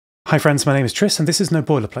Hi friends, my name is Tris and this is No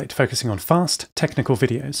Boilerplate, focusing on fast, technical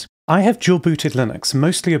videos. I have dual-booted Linux,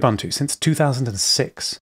 mostly Ubuntu, since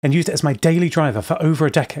 2006, and used it as my daily driver for over a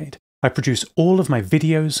decade. I produce all of my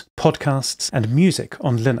videos, podcasts, and music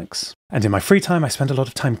on Linux. And in my free time, I spend a lot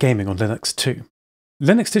of time gaming on Linux too.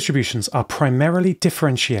 Linux distributions are primarily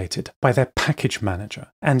differentiated by their package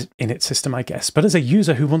manager, and init system, I guess, but as a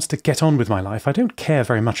user who wants to get on with my life, I don't care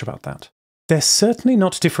very much about that. They're certainly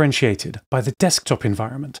not differentiated by the desktop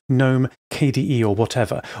environment, GNOME, KDE or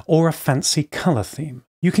whatever, or a fancy colour theme.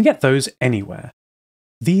 You can get those anywhere.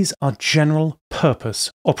 These are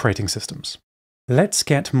general-purpose operating systems. Let's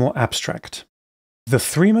get more abstract. The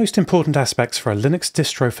three most important aspects for a Linux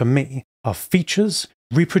distro for me are features,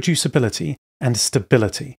 reproducibility, and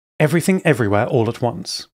stability. Everything everywhere all at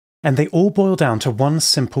once. And they all boil down to one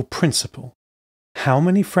simple principle. How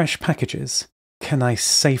many fresh packages can I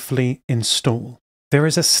safely install? There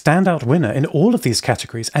is a standout winner in all of these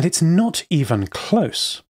categories, and it's not even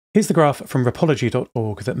close. Here's the graph from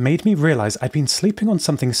Rapology.org that made me realize I'd been sleeping on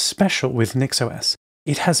something special with NixOS.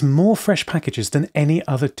 It has more fresh packages than any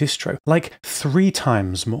other distro, like 3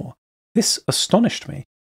 times more. This astonished me.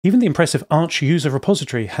 Even the impressive Arch user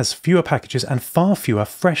repository has fewer packages and far fewer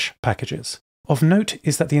fresh packages. Of note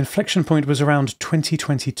is that the inflection point was around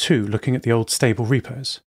 2022, looking at the old stable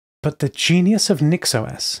repos. But the genius of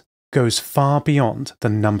NixOS goes far beyond the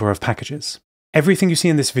number of packages. Everything you see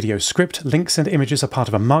in this video, script, links, and images are part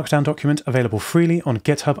of a Markdown document available freely on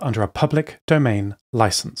GitHub under a public domain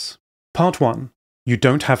license. Part 1. You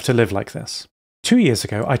don't have to live like this. 2 years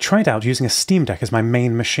ago, I tried out using a Steam Deck as my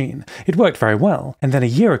main machine. It worked very well, and then a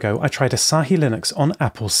year ago, I tried Asahi Linux on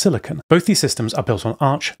Apple Silicon. Both these systems are built on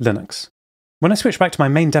Arch Linux. When I switched back to my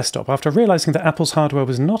main desktop, after realizing that Apple's hardware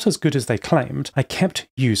was not as good as they claimed, I kept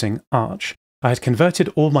using Arch. I had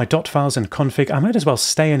converted all my .dot files and config. I might as well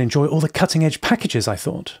stay and enjoy all the cutting-edge packages, I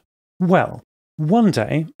thought. Well, one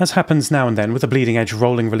day, as happens now and then with a bleeding-edge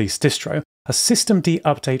rolling release distro, a systemd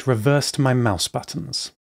update reversed my mouse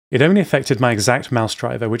buttons. It only affected my exact mouse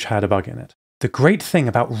driver, which had a bug in it. The great thing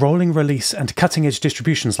about rolling release and cutting-edge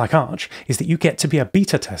distributions like Arch is that you get to be a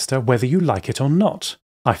beta tester whether you like it or not.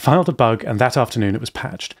 I filed a bug, and that afternoon it was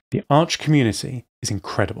patched. The Arch community is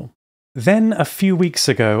incredible. Then, a few weeks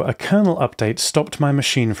ago, a kernel update stopped my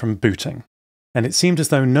machine from booting. And it seemed as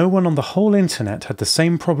though no one on the whole internet had the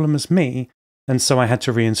same problem as me, and so I had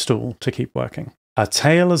to reinstall to keep working. A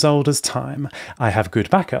tale as old as time. I have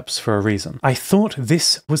good backups for a reason. I thought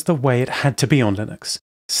this was the way it had to be on Linux.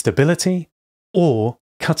 Stability or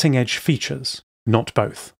cutting-edge features, not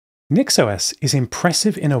both. NixOS is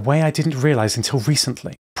impressive in a way I didn't realize until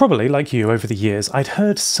recently. Probably, like you over the years, I'd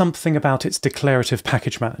heard something about its declarative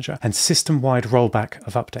package manager and system-wide rollback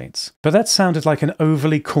of updates. But that sounded like an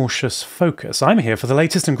overly cautious focus. I'm here for the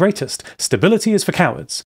latest and greatest. Stability is for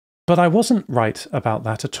cowards. But I wasn't right about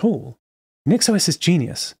that at all. NixOS's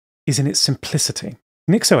genius is in its simplicity.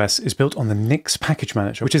 NixOS is built on the Nix package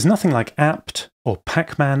manager, which is nothing like apt, or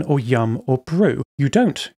pacman, or yum, or brew. You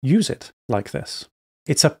don't use it like this.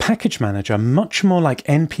 It's a package manager much more like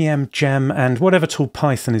npm, gem, and whatever tool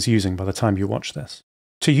Python is using by the time you watch this.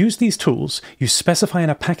 To use these tools, you specify in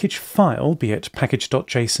a package file, be it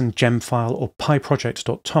package.json, gemfile, or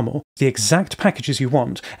pyproject.toml, the exact packages you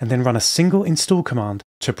want, and then run a single install command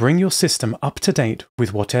to bring your system up to date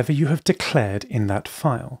with whatever you have declared in that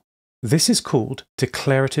file. This is called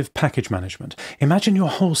declarative package management. Imagine your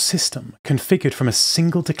whole system configured from a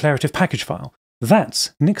single declarative package file.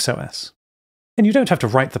 That's NixOS. And you don't have to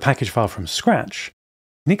write the package file from scratch.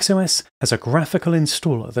 NixOS has a graphical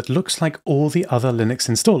installer that looks like all the other Linux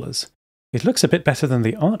installers. It looks a bit better than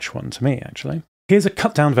the Arch one to me, actually. Here's a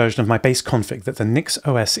cut-down version of my base config that the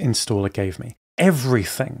NixOS installer gave me.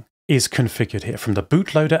 Everything is configured here, from the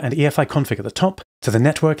bootloader and EFI config at the top, to the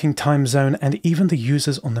networking time zone, and even the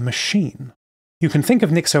users on the machine. You can think of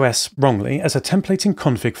NixOS, wrongly, as a templating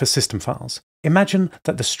config for system files. Imagine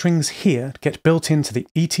that the strings here get built into the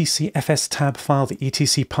etcfs tab file, the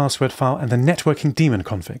etc password file, and the networking daemon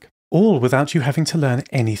config, all without you having to learn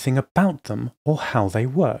anything about them or how they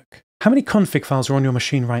work. How many config files are on your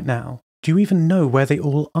machine right now? Do you even know where they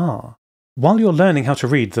all are? While you're learning how to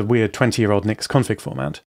read the weird 20-year-old Nix config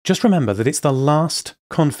format, just remember that it's the last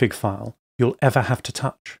config file you'll ever have to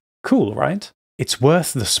touch. Cool, right? It's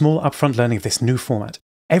worth the small upfront learning of this new format.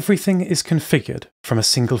 Everything is configured from a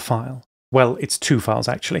single file. Well, it's 2 files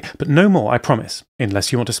actually, but no more, I promise,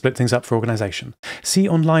 unless you want to split things up for organization. See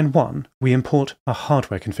on line 1, we import a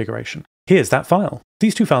hardware configuration. Here's that file.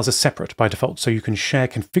 These 2 files are separate by default, so you can share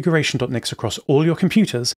configuration.nix across all your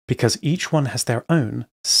computers because each one has their own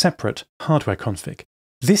separate hardware config.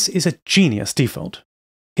 This is a genius default.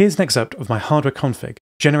 Here's an excerpt of my hardware config,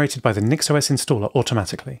 generated by the NixOS installer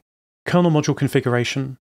automatically. Kernel module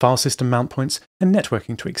configuration, file system mount points, and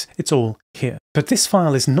networking tweaks, it's all here. But this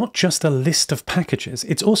file is not just a list of packages,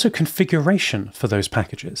 it's also configuration for those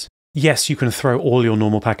packages. Yes, you can throw all your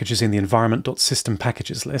normal packages in the environment.system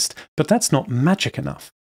packages list, but that's not magic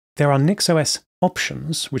enough. There are NixOS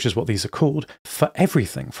options, which is what these are called, for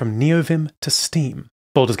everything from NeoVim to Steam.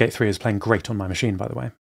 Baldur's Gate 3 is playing great on my machine, by the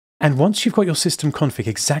way. And once you've got your system config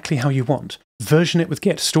exactly how you want, version it with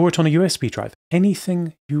Git, store it on a USB drive,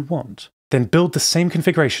 anything you want. Then build the same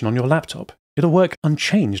configuration on your laptop. It'll work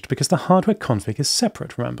unchanged because the hardware config is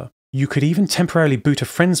separate, remember. You could even temporarily boot a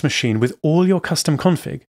friend's machine with all your custom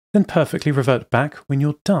config, then perfectly revert back when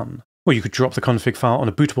you're done. Or you could drop the config file on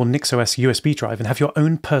a bootable NixOS USB drive and have your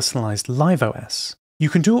own personalized LiveOS. You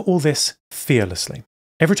can do all this fearlessly.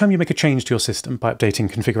 Every time you make a change to your system by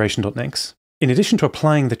updating configuration.nix, in addition to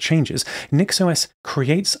applying the changes, NixOS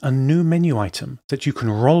creates a new menu item that you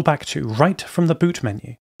can roll back to right from the boot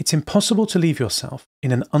menu. It's impossible to leave yourself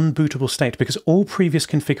in an unbootable state because all previous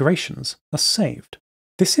configurations are saved.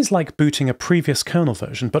 This is like booting a previous kernel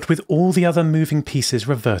version, but with all the other moving pieces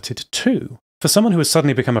reverted to. For someone who has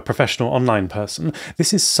suddenly become a professional online person,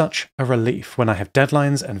 this is such a relief when I have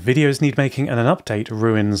deadlines and videos need making and an update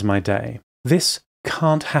ruins my day. This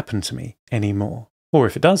can't happen to me anymore. Or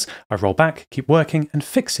if it does, I roll back, keep working, and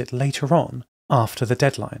fix it later on, after the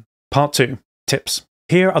deadline. Part 2. Tips.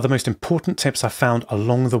 Here are the most important tips I've found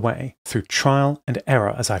along the way, through trial and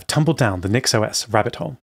error as I've tumbled down the NixOS rabbit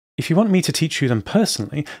hole. If you want me to teach you them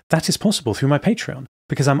personally, that is possible through my Patreon,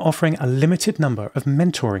 because I'm offering a limited number of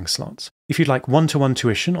mentoring slots. If you'd like one-to-one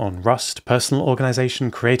tuition on Rust, personal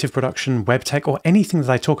organization, creative production, web tech, or anything that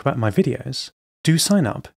I talk about in my videos, do sign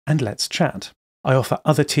up and let's chat. I offer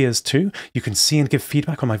other tiers too. You can see and give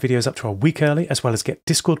feedback on my videos up to a week early, as well as get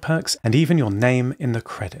Discord perks and even your name in the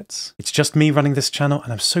credits. It's just me running this channel,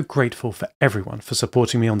 and I'm so grateful for everyone for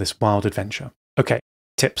supporting me on this wild adventure. Okay,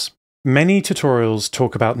 tips. Many tutorials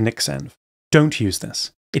talk about NixEnv. Don't use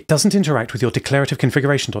this. It doesn't interact with your declarative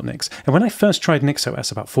configuration.nix, and when I first tried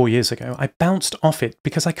NixOS about 4 years ago, I bounced off it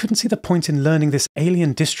because I couldn't see the point in learning this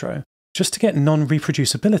alien distro just to get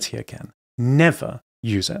non-reproducibility again. Never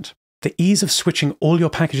use it. The ease of switching all your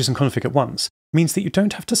packages and config at once means that you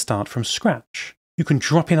don't have to start from scratch. You can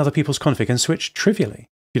drop in other people's config and switch trivially.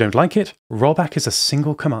 If you don't like it, rollback is a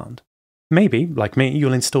single command. Maybe, like me,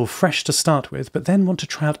 you'll install fresh to start with, but then want to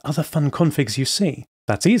try out other fun configs you see.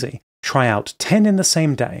 That's easy. Try out 10 in the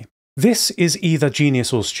same day. This is either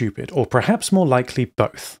genius or stupid, or perhaps more likely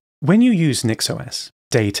both. When you use NixOS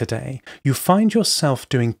day to day, you find yourself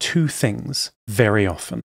doing two things very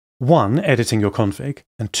often. 1, editing your config,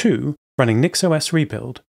 and 2, running NixOS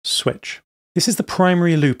rebuild, switch. This is the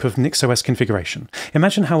primary loop of NixOS configuration.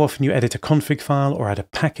 Imagine how often you edit a config file or add a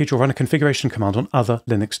package or run a configuration command on other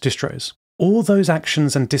Linux distros. All those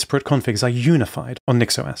actions and disparate configs are unified on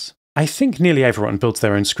NixOS. I think nearly everyone builds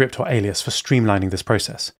their own script or alias for streamlining this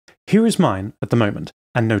process. Here is mine at the moment,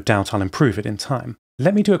 and no doubt I'll improve it in time.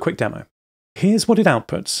 Let me do a quick demo. Here's what it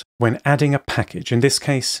outputs when adding a package, in this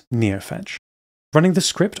case, NeoFetch. Running the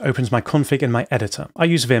script opens my config in my editor. I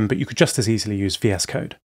use Vim, but you could just as easily use VS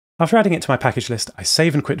Code. After adding it to my package list, I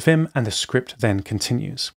save and quit Vim, and the script then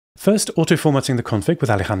continues. First, auto-formatting the config with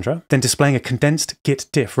Alejandra, then displaying a condensed git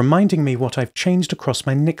diff, reminding me what I've changed across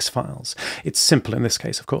my Nix files. It's simple in this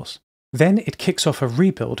case, of course. Then it kicks off a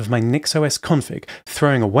rebuild of my NixOS config,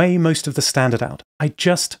 throwing away most of the standard out. I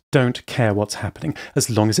just don't care what's happening, as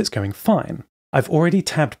long as it's going fine. I've already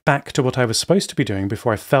tabbed back to what I was supposed to be doing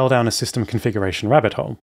before I fell down a system configuration rabbit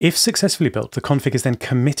hole. If successfully built, the config is then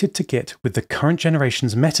committed to Git with the current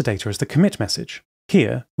generation's metadata as the commit message.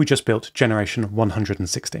 Here, we just built generation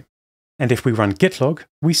 160. And if we run git log,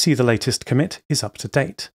 we see the latest commit is up to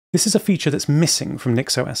date. This is a feature that's missing from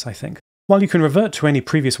NixOS, I think. While you can revert to any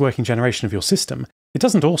previous working generation of your system, it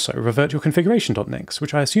doesn't also revert your configuration.nix,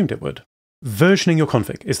 which I assumed it would. Versioning your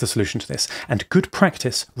config is the solution to this, and good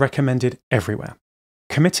practice recommended everywhere.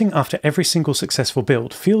 Committing after every single successful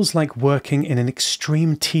build feels like working in an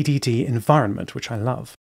extreme TDD environment, which I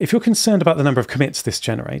love. If you're concerned about the number of commits this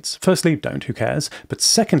generates, firstly, don't, who cares, but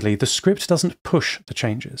secondly, the script doesn't push the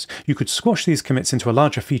changes. You could squash these commits into a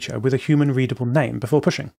larger feature with a human-readable name before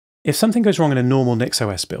pushing. If something goes wrong in a normal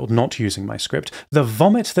NixOS build, not using my script, the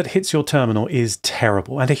vomit that hits your terminal is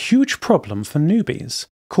terrible, and a huge problem for newbies.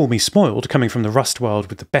 Call me spoiled, coming from the Rust world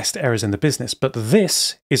with the best errors in the business, but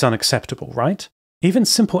this is unacceptable, right? Even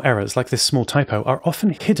simple errors like this small typo are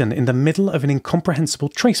often hidden in the middle of an incomprehensible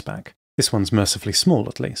traceback. This one's mercifully small,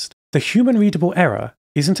 at least. The human-readable error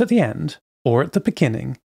isn't at the end, or at the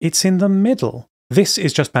beginning, it's in the middle. This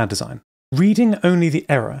is just bad design. Reading only the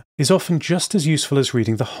error is often just as useful as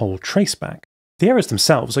reading the whole traceback. The errors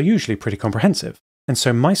themselves are usually pretty comprehensive, and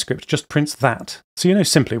so my script just prints that, so you know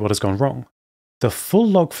simply what has gone wrong. The full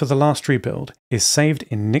log for the last rebuild is saved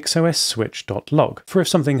in NixOS switch.log for if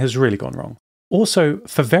something has really gone wrong. Also,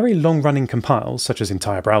 for very long-running compiles, such as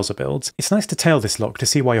entire browser builds, it's nice to tail this log to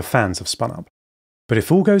see why your fans have spun up. But if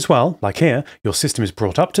all goes well, like here, your system is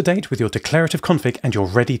brought up to date with your declarative config and you're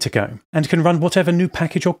ready to go, and can run whatever new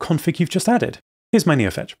package or config you've just added. Here's my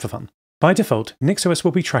neofetch for fun. By default, NixOS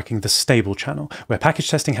will be tracking the stable channel, where package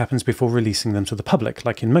testing happens before releasing them to the public,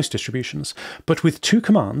 like in most distributions. But with 2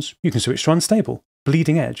 commands, you can switch to unstable,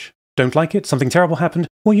 bleeding edge. Don't like it? Something terrible happened?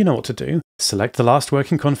 Well, you know what to do. Select the last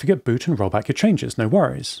working config at boot and roll back your changes, no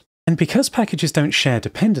worries. And because packages don't share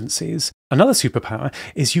dependencies, another superpower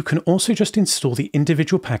is you can also just install the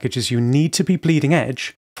individual packages you need to be bleeding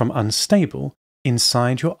edge from unstable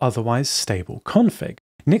inside your otherwise stable config.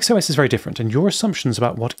 NixOS is very different, and your assumptions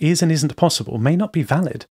about what is and isn't possible may not be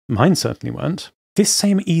valid. Mine certainly weren't. This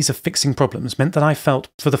same ease of fixing problems meant that I felt,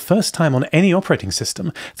 for the first time on any operating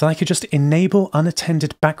system, that I could just enable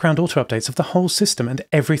unattended background auto-updates of the whole system and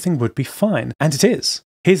everything would be fine. And it is.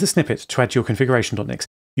 Here's a snippet to add to your configuration.nix.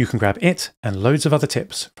 You can grab it and loads of other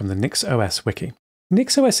tips from the NixOS wiki.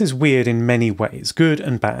 NixOS is weird in many ways, good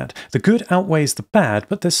and bad. The good outweighs the bad,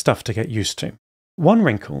 but there's stuff to get used to. One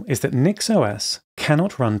wrinkle is that NixOS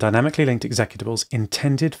cannot run dynamically linked executables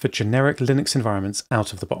intended for generic Linux environments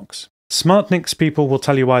out of the box. Smart Nix people will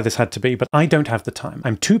tell you why this had to be, but I don't have the time.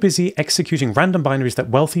 I'm too busy executing random binaries that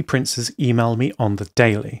wealthy princes email me on the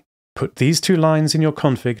daily. Put these 2 lines in your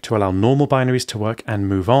config to allow normal binaries to work and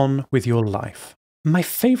move on with your life. My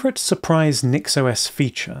favourite surprise NixOS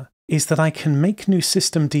feature is that I can make new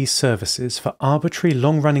systemd services for arbitrary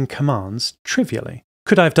long-running commands trivially.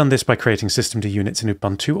 Could I have done this by creating systemd units in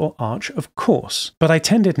Ubuntu or Arch? Of course, but I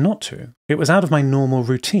tended not to. It was out of my normal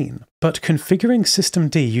routine. But configuring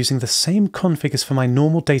systemd using the same config as for my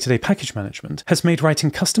normal day-to-day package management has made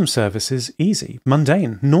writing custom services easy,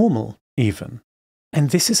 mundane, normal even.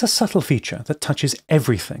 And this is a subtle feature that touches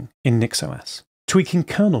everything in NixOS. Tweaking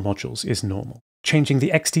kernel modules is normal. Changing the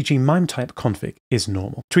XDG MIME type config is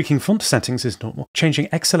normal. Tweaking font settings is normal. Changing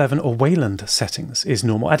X11 or Wayland settings is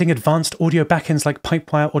normal. Adding advanced audio backends like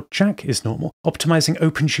Pipewire or Jack is normal. Optimizing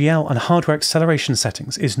OpenGL and hardware acceleration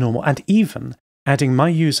settings is normal. And even adding my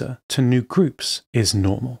user to new groups is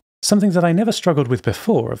normal. Something that I never struggled with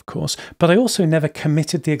before, of course, but I also never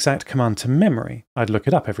committed the exact command to memory. I'd look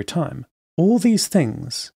it up every time. All these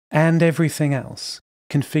things, and everything else,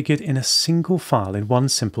 configured in a single file in one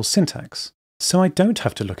simple syntax. So I don't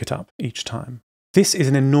have to look it up each time. This is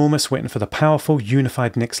an enormous win for the powerful,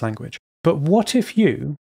 unified Nix language. But what if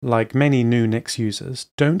you, like many new Nix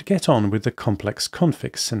users, don't get on with the complex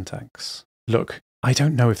config syntax? Look, I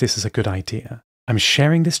don't know if this is a good idea. I'm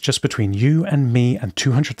sharing this just between you and me and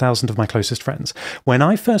 200,000 of my closest friends. When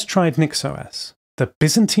I first tried NixOS, the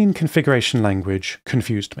Byzantine configuration language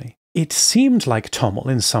confused me. It seemed like TOML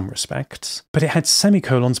in some respects, but it had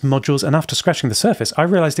semicolons, modules, and after scratching the surface, I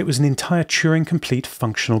realized it was an entire Turing-complete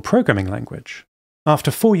functional programming language.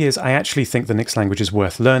 After 4 years, I actually think the Nix language is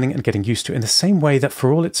worth learning and getting used to in the same way that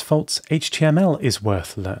for all its faults, HTML is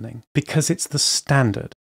worth learning, because it's the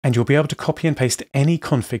standard, and you'll be able to copy and paste any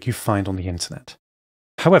config you find on the internet.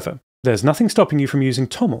 However, there's nothing stopping you from using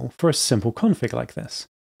TOML for a simple config like this.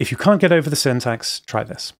 If you can't get over the syntax, try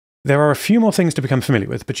this. There are a few more things to become familiar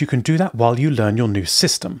with, but you can do that while you learn your new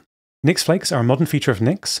system. Nix flakes are a modern feature of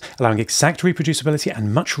Nix, allowing exact reproducibility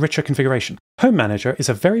and much richer configuration. Home Manager is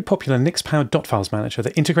a very popular Nix-powered .files manager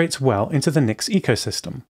that integrates well into the Nix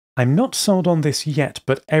ecosystem. I'm not sold on this yet,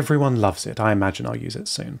 but everyone loves it. I imagine I'll use it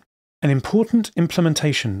soon. An important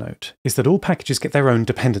implementation note is that all packages get their own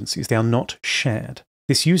dependencies. They are not shared.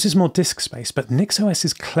 This uses more disk space, but NixOS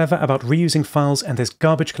is clever about reusing files and there's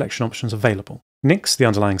garbage collection options available. Nix, the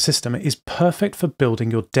underlying system, is perfect for building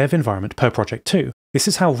your dev environment per project too. This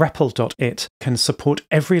is how REPL.it can support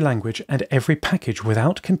every language and every package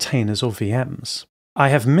without containers or VMs. I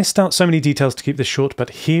have missed out so many details to keep this short, but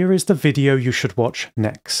here is the video you should watch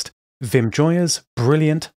next. Vim Joya's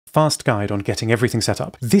brilliant, fast guide on getting everything set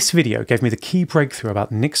up. This video gave me the key breakthrough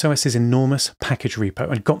about NixOS's enormous package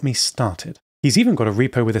repo and got me started. He's even got a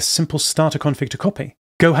repo with a simple starter config to copy.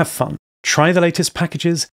 Go have fun. Try the latest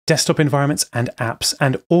packages, desktop environments, and apps,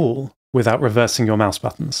 and all without reversing your mouse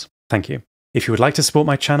buttons. Thank you. If you would like to support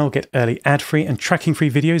my channel, get early ad-free and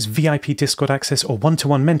tracking-free videos, VIP Discord access, or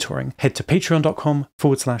one-to-one mentoring, head to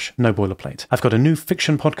patreon.com/noboilerplate. I've got a new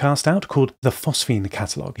fiction podcast out called The Phosphene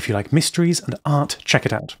Catalogue. If you like mysteries and art, check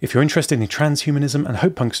it out. If you're interested in transhumanism and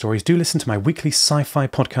hope punk stories, do listen to my weekly sci-fi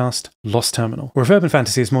podcast, Lost Terminal. Or if urban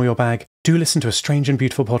fantasy is more your bag, do listen to a strange and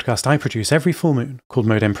beautiful podcast I produce every full moon called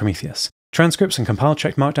Modem Prometheus. Transcripts and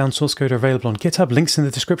compile-checked markdown source code are available on GitHub, links in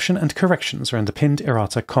the description, and corrections are in the pinned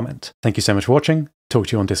errata comment. Thank you so much for watching. Talk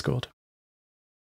to you on Discord.